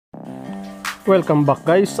Welcome back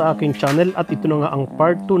guys sa aking channel at ito na nga ang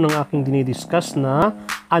part 2 ng aking dinidiscuss na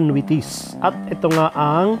annuities at ito nga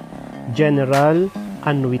ang general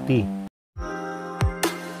annuity.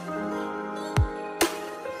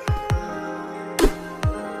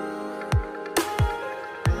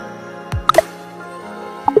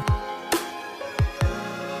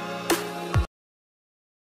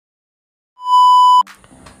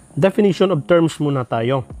 Definition of terms muna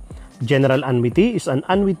tayo. General annuity is an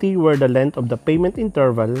annuity where the length of the payment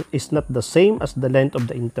interval is not the same as the length of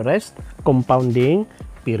the interest compounding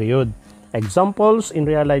period. Examples in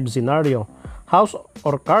real life scenario: house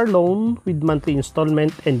or car loan with monthly installment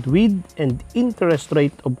and with an interest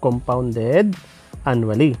rate of compounded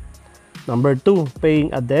annually. Number 2, paying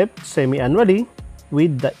a debt semi-annually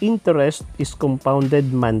with the interest is compounded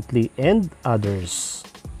monthly and others.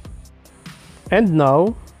 And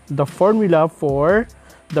now, the formula for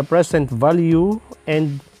the present value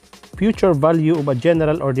and future value of a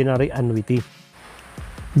general ordinary annuity.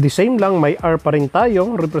 The same lang, may R pa rin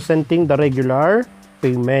tayo representing the regular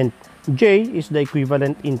payment. J is the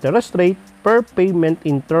equivalent interest rate per payment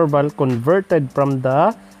interval converted from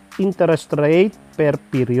the interest rate per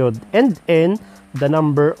period. And N, the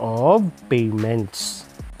number of payments.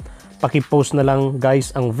 Paki-post na lang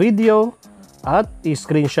guys ang video at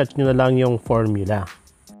i-screenshot nyo na lang yung formula.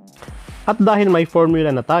 At dahil may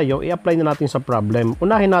formula na tayo, i-apply na natin sa problem.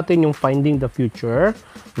 Unahin natin yung finding the future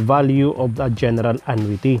value of the general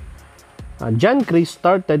annuity. John Chris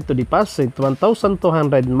started to deposit 1,200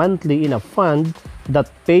 monthly in a fund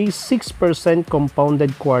that pays 6%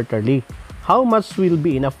 compounded quarterly. How much will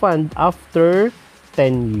be in a fund after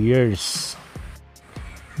 10 years?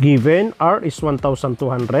 Given R is 1,200,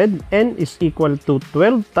 N is equal to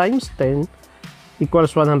 12 times 10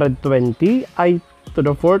 equals 120, I to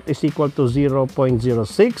the fourth is equal to 0.06,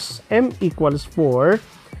 M equals 4,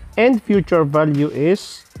 and future value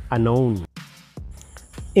is unknown.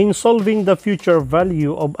 In solving the future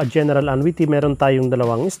value of a general annuity, meron tayong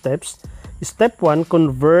dalawang steps. Step 1,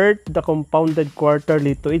 convert the compounded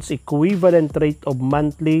quarterly to its equivalent rate of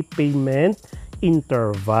monthly payment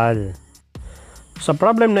interval. Sa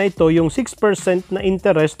problem na ito, yung 6% na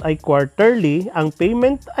interest ay quarterly, ang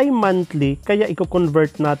payment ay monthly, kaya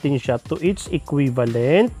i-convert natin siya to its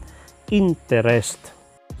equivalent interest.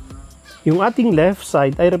 Yung ating left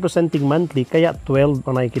side ay representing monthly, kaya 12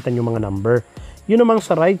 ang nakikita nyo mga number. Yun namang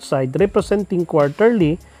sa right side, representing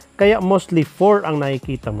quarterly, kaya mostly 4 ang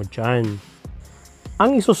nakikita mo dyan.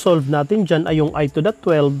 Ang isosolve natin dyan ay yung I to the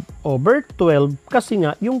 12 over 12, kasi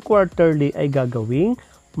nga yung quarterly ay gagawing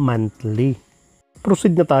monthly.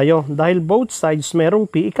 Proceed na tayo. Dahil both sides merong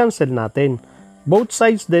P, i-cancel natin. Both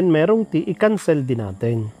sides din merong T, i-cancel din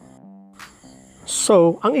natin.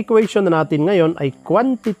 So, ang equation na natin ngayon ay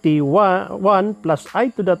quantity 1 plus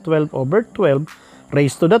I to the 12 over 12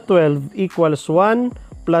 raised to the 12 equals 1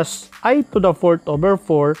 plus I to the 4th over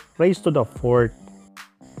 4 raised to the 4th.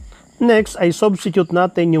 Next, ay substitute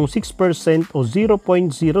natin yung 6% o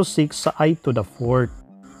 0.06 sa I to the 4th.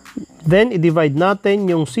 Then, i-divide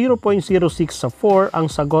natin yung 0.06 sa 4,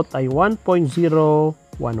 ang sagot ay 1.015.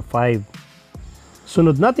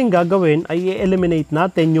 Sunod natin gagawin ay i-eliminate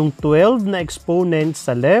natin yung 12 na exponent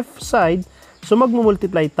sa left side, so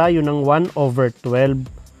magmumultiply tayo ng 1 over 12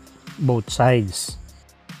 both sides.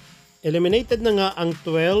 Eliminated na nga ang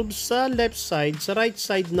 12 sa left side, sa right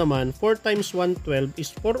side naman, 4 times 112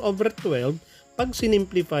 is 4 over 12, pag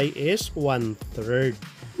sinimplify is 1/3.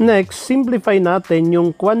 Next, simplify natin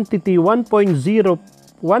yung quantity 1.015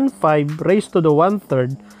 raised to the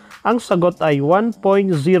 1/3. Ang sagot ay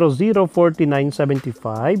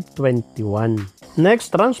 1.00497521. Next,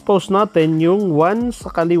 transpose natin yung 1 sa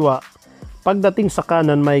kaliwa. Pagdating sa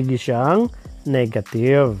kanan, may siyang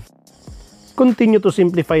negative. Continue to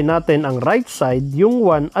simplify natin ang right side, yung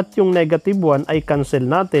 1 at yung negative 1 ay cancel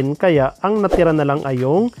natin, kaya ang natira na lang ay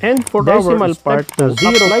yung and for decimal part na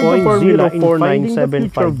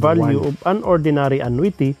 0.049751 value of an ordinary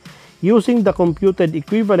annuity using the computed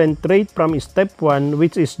equivalent rate from step 1,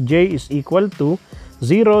 which is J is equal to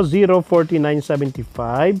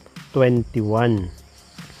 0.00497521.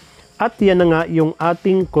 At yan na nga yung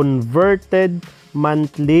ating converted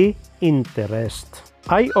monthly interest.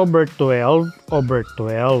 I over 12 over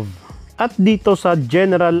 12. At dito sa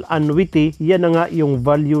general annuity, yan na nga yung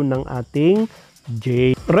value ng ating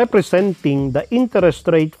J, representing the interest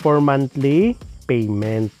rate for monthly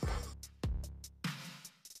payment.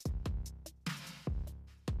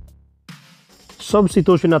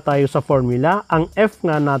 Substitution na tayo sa formula. Ang F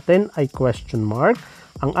nga natin ay question mark.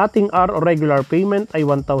 Ang ating R o regular payment ay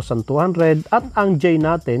 1,200 at ang J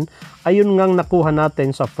natin ay yun ngang nakuha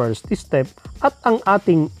natin sa first step at ang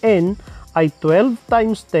ating N ay 12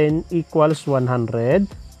 times 10 equals 120.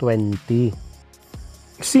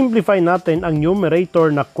 Simplify natin ang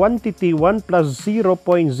numerator na quantity 1 plus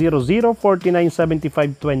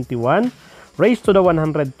 0.00497521 raised to the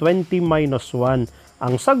 120 minus 1.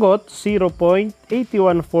 Ang sagot,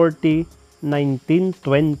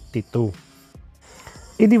 0.81401922.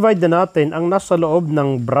 I-divide na natin ang nasa loob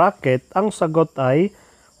ng bracket. Ang sagot ay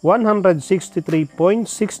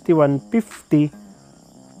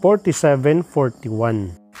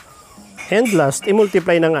 163.6150.4741. And last,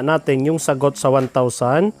 i-multiply na nga natin yung sagot sa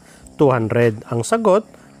 1,200. Ang sagot,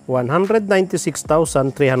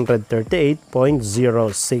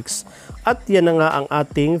 196,338.06. At yan na nga ang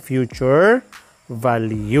ating future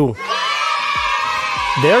value.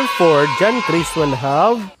 Therefore, John Chris will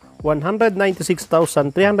have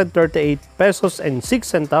 196,338 pesos and 6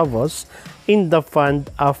 centavos in the fund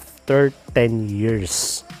after 10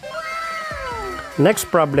 years.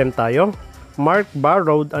 Next problem tayo. Mark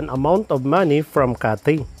borrowed an amount of money from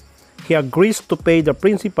Kathy. He agrees to pay the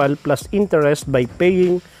principal plus interest by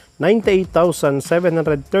paying 98,733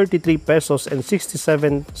 pesos and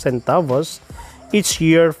 67 centavos each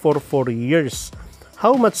year for 4 years.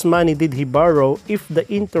 How much money did he borrow if the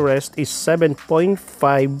interest is 7.5%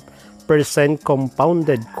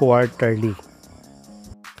 compounded quarterly?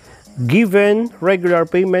 Given regular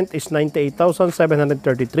payment is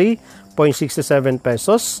 98,733.67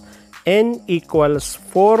 pesos, N equals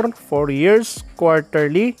 4 years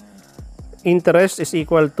quarterly. Interest is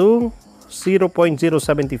equal to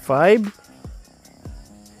 0.075.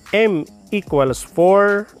 M equals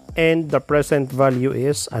 4 and the present value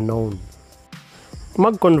is unknown.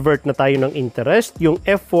 Mag-convert na tayo ng interest. Yung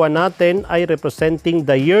F1 natin ay representing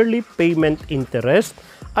the yearly payment interest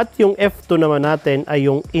at yung F2 naman natin ay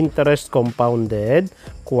yung interest compounded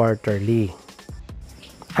quarterly.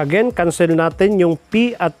 Again, cancel natin yung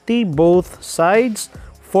P at T both sides.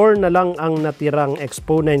 4 na lang ang natirang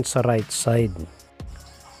exponent sa right side.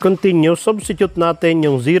 Continue, substitute natin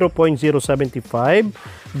yung 0.075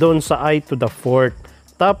 doon sa I to the 4th.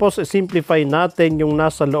 Tapos, simplify natin yung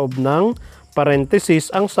nasa loob ng parenthesis.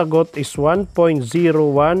 Ang sagot is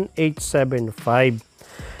 1.01875.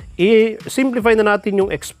 I-simplify na natin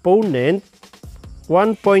yung exponent.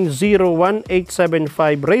 1.01875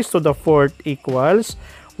 raised to the 4th equals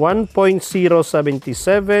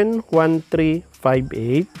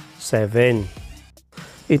 1.0771358.7.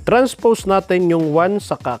 I-transpose natin yung 1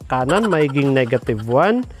 sa kanan, magiging negative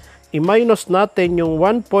 1. I-minus natin yung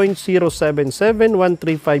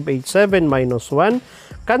 1.0771358.7 minus 1.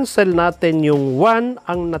 Cancel natin yung 1.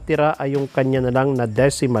 Ang natira ay yung kanya na lang na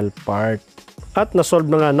decimal part. At nasolve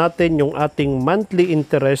na nga natin yung ating monthly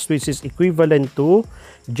interest which is equivalent to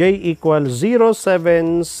J equals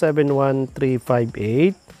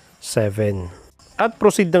 0.771358.7. At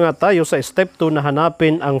proceed na nga tayo sa step 2 na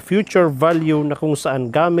hanapin ang future value na kung saan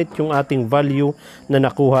gamit yung ating value na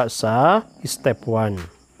nakuha sa step 1.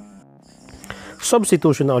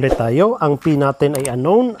 Substitution na ulit tayo. Ang P natin ay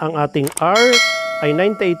unknown. Ang ating R ay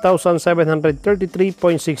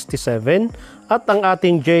 98,733.67 at ang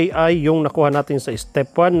ating J ay yung nakuha natin sa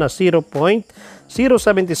step 1 na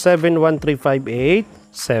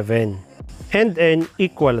 0.0771358.7 and N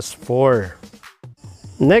equals 4.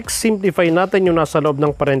 Next, simplify natin yung nasa loob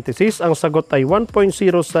ng parenthesis. Ang sagot ay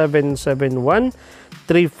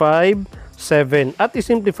 1.0771357 at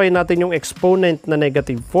isimplify natin yung exponent na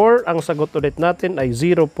negative 4. Ang sagot ulit natin ay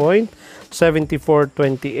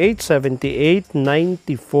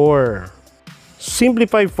 0.74287894.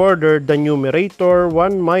 Simplify further the numerator.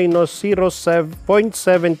 1 minus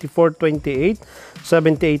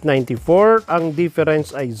 0.74287894. Ang difference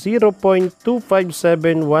ay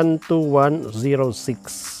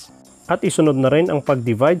 0.257121106. At isunod na rin ang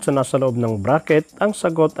pag-divide sa nasa loob ng bracket. Ang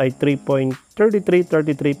sagot ay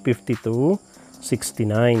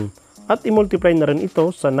 3.33335269. At i-multiply na rin ito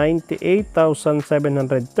sa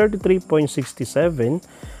 98,733.67.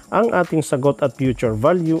 Ang ating sagot at future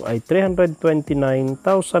value ay 329,114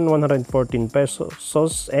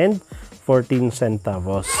 pesos and 14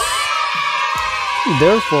 centavos.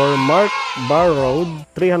 Therefore, Mark borrowed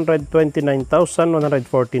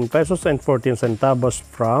 329,114 pesos and 14 centavos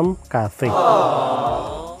from Kathy.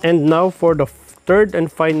 And now for the third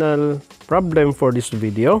and final problem for this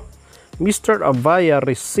video. Mr. Avaya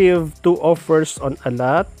received 2 offers on a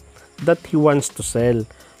lot that he wants to sell.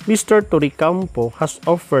 Mr. Toricampo has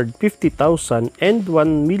offered 50,000 and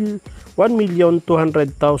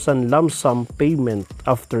 1,200,000 lump sum payment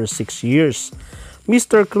after 6 years.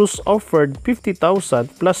 Mr. Cruz offered 50,000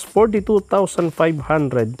 plus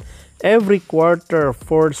 42,500 every quarter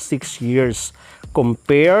for 6 years.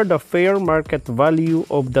 Compare the fair market value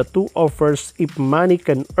of the two offers if money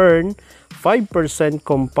can earn 5%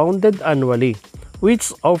 compounded annually.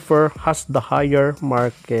 Which offer has the higher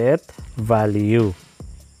market value?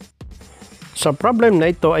 Sa problem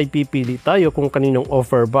na ito ay pipili tayo kung kaninong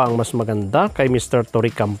offer ba ang mas maganda, kay Mr.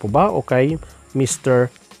 Toricampo ba o kay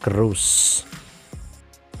Mr. Cruz.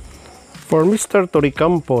 For Mr.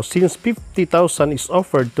 Toricampo, since 50,000 is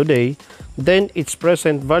offered today, then its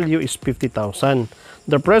present value is 50,000.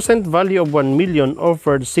 The present value of 1 million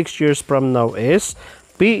offered 6 years from now is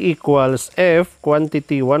P equals F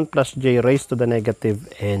quantity 1 plus J raised to the negative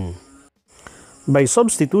N. By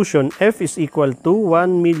substitution, F is equal to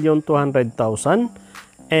 1,200,000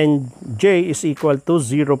 and J is equal to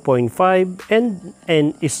 0.5 and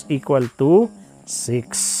N is equal to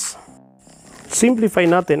 6. Simplify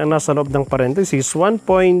natin ang nasa loob ng parenthesis.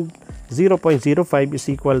 0.05 is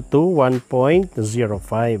equal to 1.05.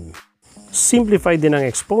 Simplify din ang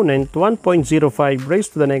exponent. 1.05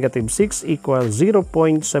 raised to the negative 6 equals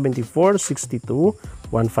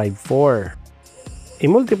 0.7462,154.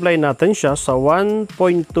 I-multiply natin siya sa 1.2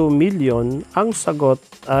 million. Ang sagot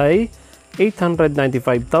ay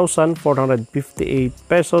 895,458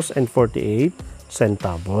 pesos and 48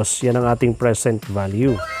 centavos. Yan ang ating present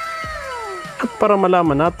value. At para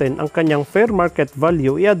malaman natin ang kanyang fair market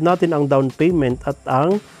value, i-add natin ang down payment at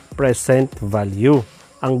ang present value.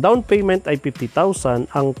 Ang down payment ay 50,000,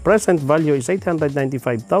 ang present value is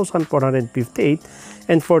 895,458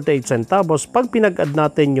 and 48 centavos. Pag pinag-add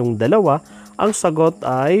natin yung dalawa, ang sagot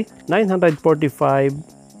ay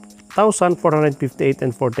 945,458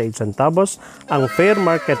 and 48 centavos ang fair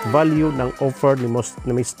market value ng offer ni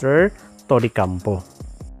Mr. Toricampo.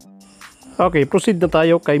 Okay, proceed na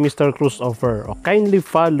tayo kay Mr. Cruz offer. Kindly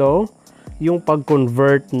follow yung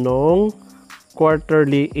pag-convert nung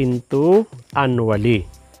quarterly into annually.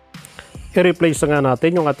 I-replace nga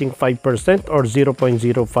natin yung ating 5% or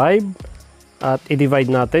 0.05 at i-divide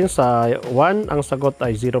natin sa 1. Ang sagot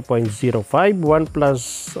ay 0.05. 1 plus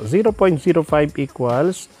 0.05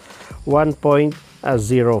 equals 1.05.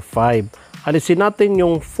 Alisin natin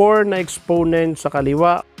yung 4 na exponent sa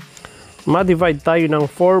kaliwa. Ma-divide tayo ng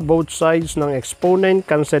 4 both sides ng exponent.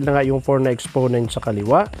 Cancel na nga yung 4 na exponent sa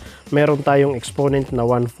kaliwa. Meron tayong exponent na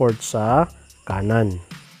 1/4 sa kanan.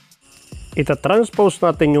 Ita-transpose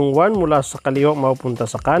natin yung 1 mula sa kaliwa mapupunta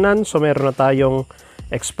sa kanan. So meron na tayong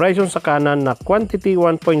expression sa kanan na quantity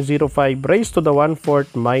 1.05 raised to the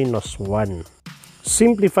 1/4 minus 1.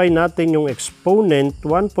 Simplify natin yung exponent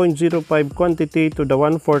 1.05 quantity to the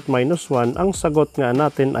 1/4 minus 1. Ang sagot nga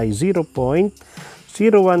natin ay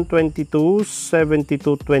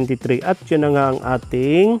 0.01227223 at yun na nga ang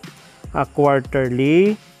ating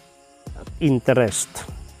quarterly interest.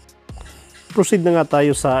 Proceed na nga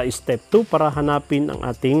tayo sa step 2 para hanapin ang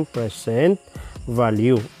ating present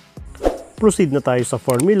value. Proceed na tayo sa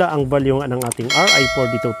formula. Ang value nga ng ating R ay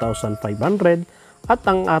 42,500 at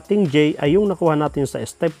ang ating J ay yung nakuha natin sa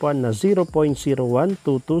step 1 na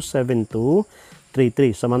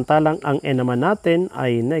 0.01227233. Samantalang ang N naman natin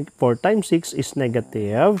ay 4 times 6 is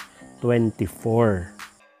negative 24.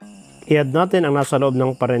 I-add natin ang nasa loob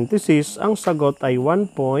ng parenthesis. Ang sagot ay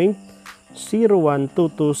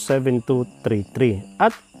 1.01227233.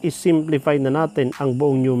 At isimplify na natin ang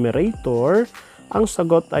buong numerator. Ang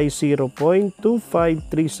sagot ay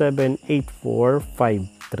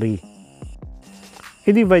 0.25378453.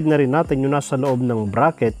 I-divide na rin natin yung nasa loob ng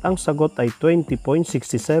bracket. Ang sagot ay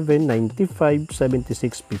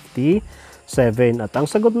 20.67957657. At ang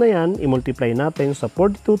sagot na yan, i-multiply natin sa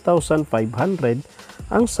 42,500.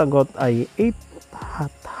 Ang sagot ay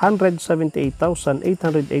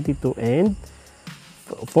 878,882 and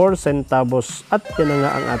 4 centavos. At yan na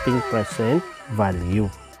nga ang ating present value.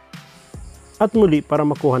 At muli, para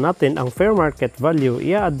makuha natin ang fair market value,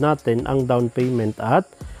 i-add natin ang down payment at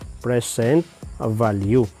present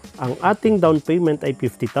value. Ang ating down payment ay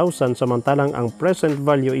 50,000 samantalang ang present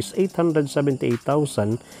value is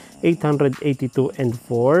 878,882 and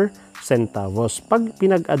 4 centavos. Pag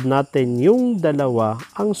pinag-add natin yung dalawa,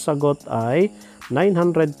 ang sagot ay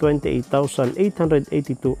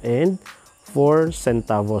 928,882 and 4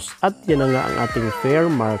 centavos. At yan na nga ang ating fair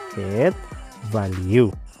market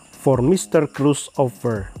value for Mr. Cruz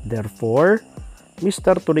offer. Therefore,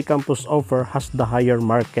 Mr. Toricampo's offer has the higher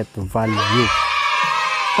market value.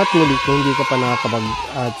 At muli, kung hindi ka pa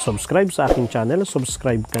nakakapag-subscribe sa aking channel,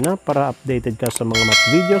 subscribe ka na para updated ka sa mga math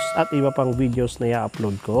videos at iba pang videos na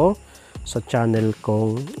i-upload ko sa channel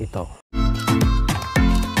kong ito.